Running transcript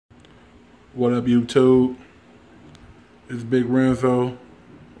What up, YouTube? It's Big Renzo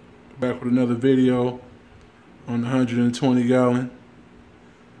back with another video on the 120 gallon.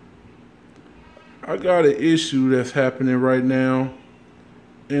 I got an issue that's happening right now,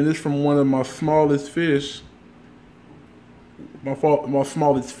 and it's from one of my smallest fish. My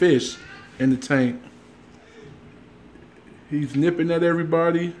smallest fish in the tank. He's nipping at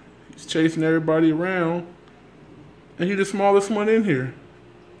everybody. He's chasing everybody around, and he's the smallest one in here.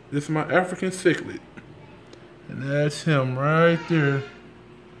 This is my African cichlid. And that's him right there.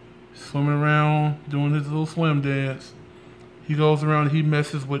 Swimming around, doing his little swim dance. He goes around and he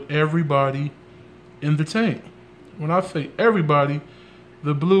messes with everybody in the tank. When I say everybody,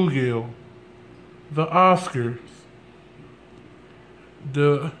 the bluegill, the Oscars,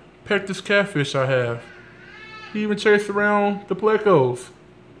 the pictus catfish I have. He even chased around the plecos.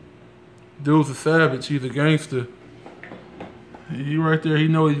 Dude's a savage, he's a gangster. He right there, he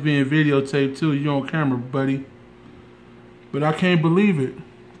know he's being videotaped too. You on camera, buddy. But I can't believe it.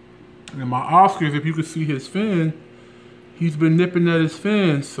 And my Oscars, if you could see his fin, he's been nipping at his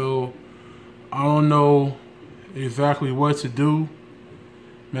fin. So I don't know exactly what to do.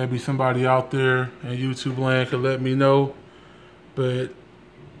 Maybe somebody out there in YouTube land could let me know. But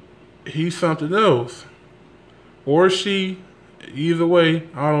he's something else. Or she, either way,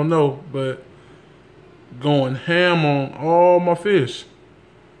 I don't know. But going ham on all my fish.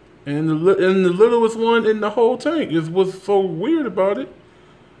 And the littlest one in the whole tank is what's so weird about it.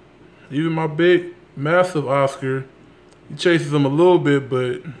 Even my big, massive Oscar, he chases them a little bit,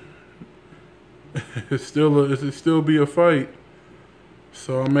 but it'll still be a fight.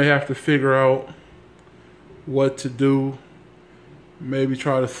 So I may have to figure out what to do. Maybe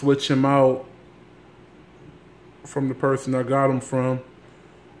try to switch him out from the person I got him from.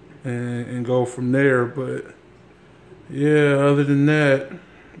 And go from there. But yeah, other than that,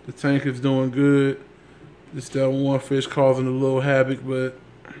 the tank is doing good. Just that one fish causing a little havoc, but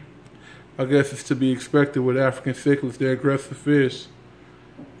I guess it's to be expected with African cichlids. They're aggressive fish,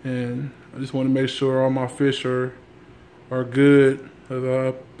 and I just want to make sure all my fish are good, because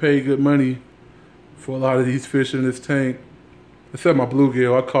I pay good money for a lot of these fish in this tank. Except my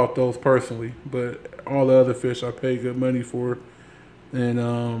bluegill, I caught those personally, but all the other fish I pay good money for. And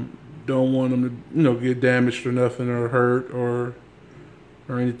don't want them to, get damaged or nothing, or hurt or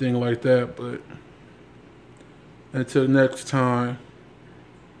anything like that. But until next time,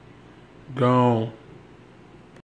 gone.